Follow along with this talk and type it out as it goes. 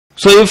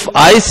So if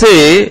I say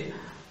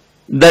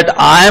that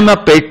I am a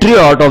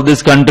patriot of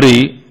this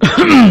country,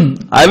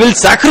 I will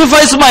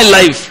sacrifice my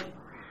life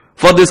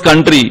for this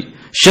country.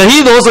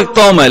 शहीद हो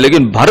सकता हूं मैं,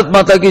 लेकिन भारत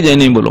माता की जय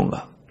नहीं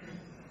बोलूंगा.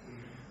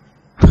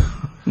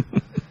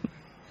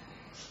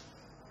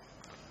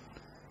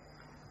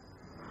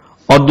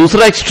 और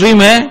दूसरा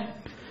एक्सट्रीम है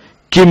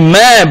कि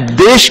मैं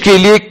देश के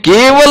लिए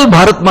केवल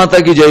भारत माता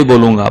की जय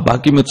बोलूंगा,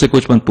 बाकी मुझसे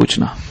कुछ मत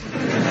पूछना.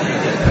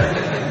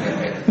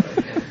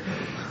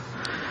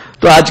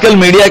 तो आजकल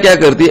मीडिया क्या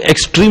करती है,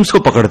 एक्सट्रीम्स को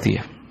पकड़ती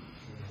है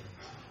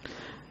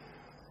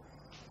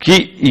कि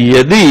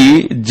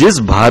यदि जिस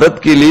भारत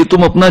के लिए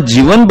तुम अपना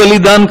जीवन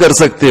बलिदान कर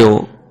सकते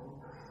हो,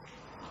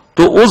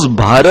 तो उस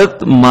भारत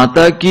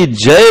माता की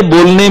जय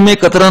बोलने में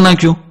कतराना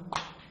क्यों,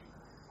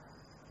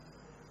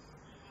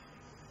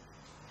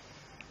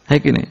 है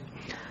कि नहीं?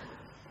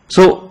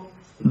 So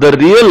the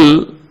real,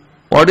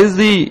 what is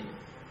the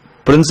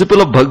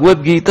principle of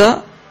Bhagavad Gita?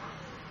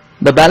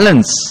 The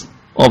balance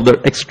of the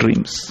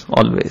extremes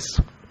always.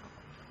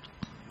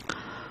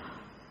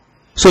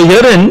 So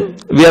herein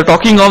we are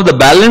talking of the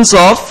balance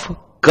of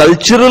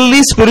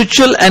culturally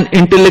spiritual and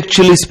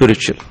intellectually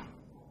spiritual.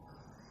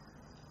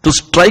 To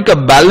strike a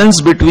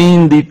balance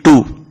between the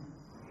two.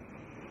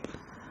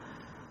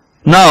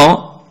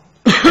 Now,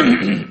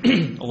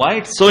 why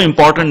it's so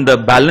important, the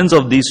balance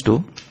of these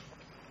two,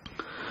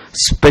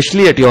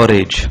 especially at your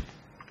age?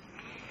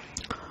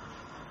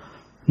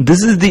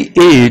 This is the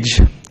age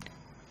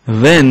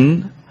when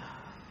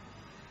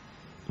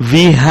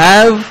we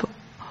have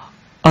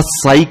a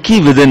psyche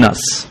within us.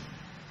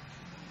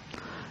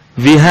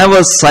 We have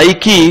a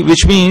psyche,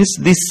 which means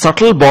the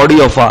subtle body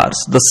of ours,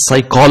 the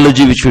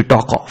psychology which we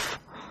talk of,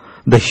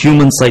 the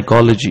human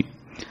psychology.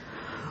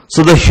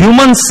 So the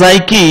human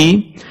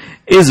psyche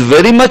is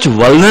very much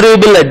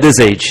vulnerable at this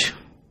age.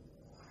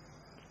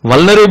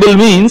 Vulnerable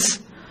means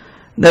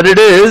that it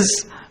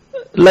is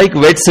like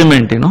wet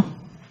cement, you know.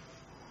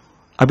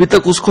 अभी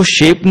तक उसको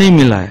shape नहीं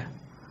मिला है,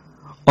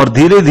 और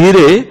धीरे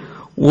धीरे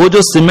वो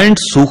जो सीमेंट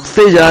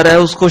सूखते जा रहा है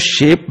उसको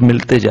शेप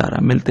मिलते जा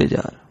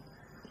रहा.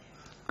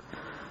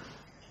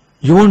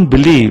 You won't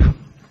believe,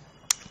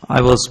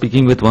 I was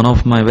speaking with one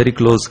of my very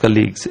close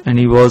colleagues, and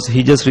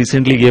he just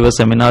recently gave a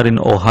seminar in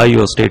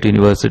Ohio State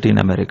University in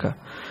America,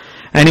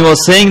 and he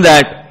was saying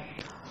that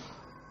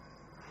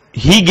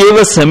he gave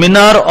a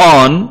seminar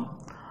on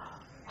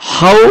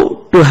how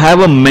to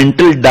have a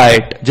mental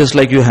diet, just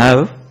like you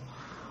have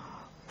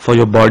for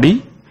your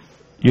body,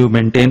 you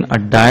maintain a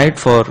diet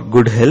for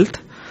good health.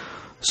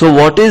 So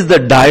what is the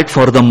diet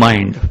for the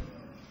mind?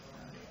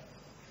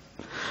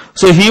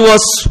 So he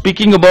was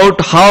speaking about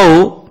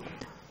how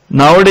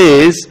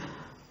nowadays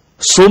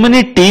so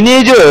many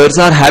teenagers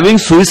are having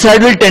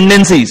suicidal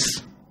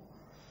tendencies.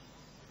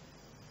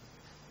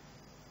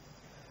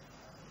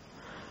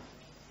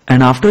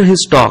 And after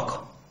his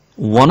talk,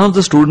 one of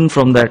the students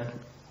from that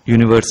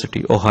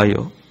university,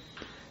 Ohio,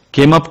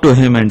 came up to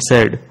him and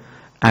said,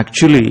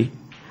 actually,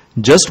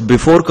 just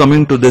before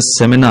coming to this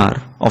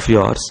seminar of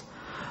yours,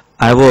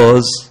 I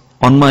was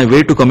on my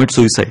way to commit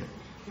suicide.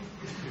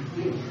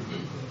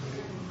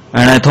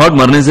 And I thought,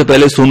 मरने से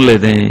पहले सुन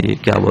लेते हैं ये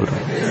क्या बोल रहा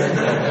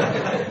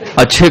है,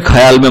 अच्छे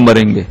ख्याल में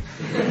मरेंगे.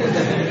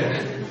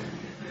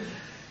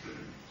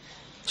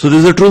 So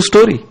this is a true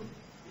story.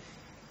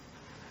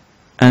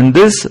 And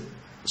this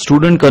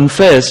student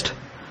confessed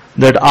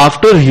that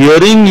after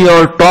hearing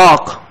your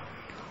talk,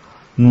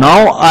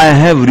 now I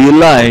have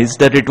realized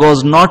that it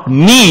was not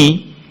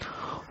me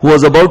who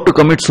was about to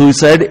commit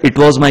suicide, it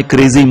was my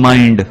crazy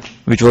mind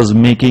which was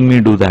making me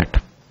do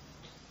that.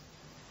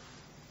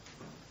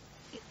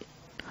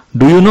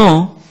 Do you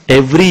know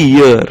every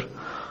year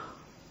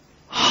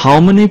how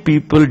many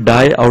people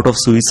die out of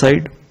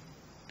suicide?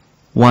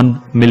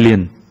 1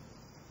 million.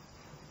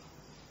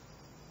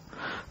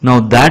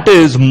 Now that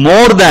is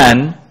more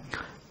than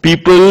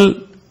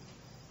people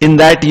in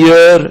that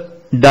year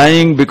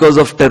dying because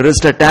of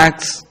terrorist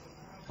attacks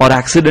or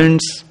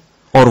accidents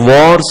or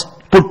wars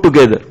put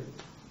together.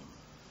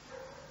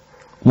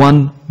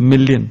 1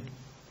 million.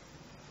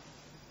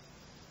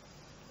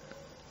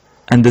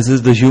 And this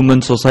is the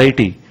human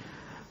society.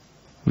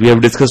 We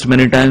have discussed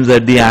many times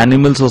that the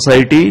animal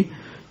society,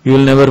 you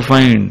will never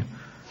find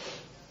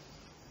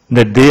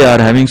that they are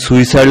having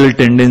suicidal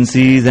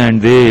tendencies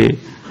and they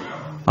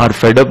are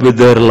fed up with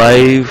their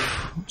life,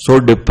 so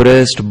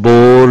depressed,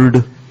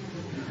 bored,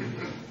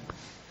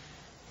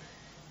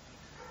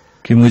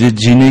 कि मुझे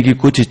जीने की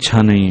कुछ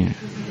इच्छा नहीं है.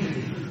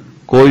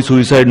 कोई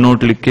suicide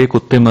note लिख के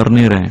कुत्ते मर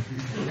नहीं रहे.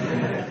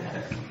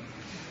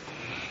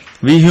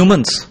 We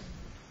humans.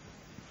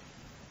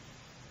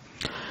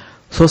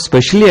 So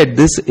especially at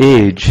this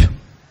age,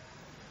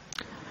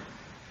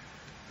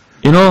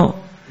 you know,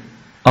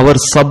 our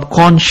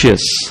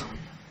subconscious,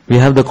 we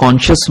have the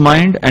conscious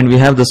mind and we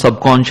have the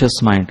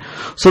subconscious mind.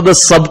 So the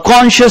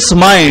subconscious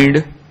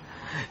mind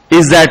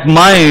is that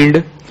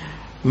mind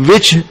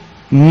which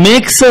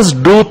makes us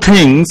do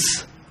things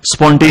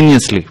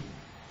spontaneously.